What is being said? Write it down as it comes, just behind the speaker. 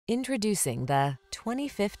Introducing the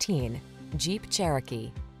 2015 Jeep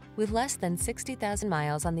Cherokee. With less than 60,000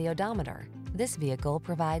 miles on the odometer, this vehicle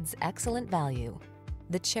provides excellent value.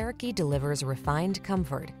 The Cherokee delivers refined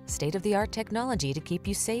comfort, state-of-the-art technology to keep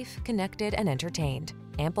you safe, connected, and entertained,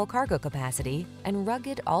 ample cargo capacity, and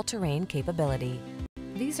rugged all-terrain capability.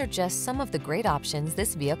 These are just some of the great options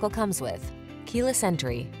this vehicle comes with: keyless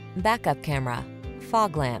entry, backup camera,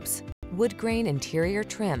 fog lamps, wood-grain interior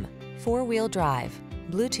trim, four-wheel drive,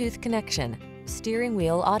 Bluetooth connection, steering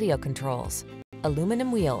wheel audio controls,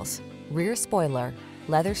 aluminum wheels, rear spoiler,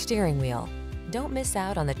 leather steering wheel. Don't miss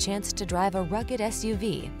out on the chance to drive a rugged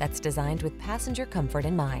SUV that's designed with passenger comfort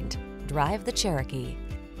in mind. Drive the Cherokee.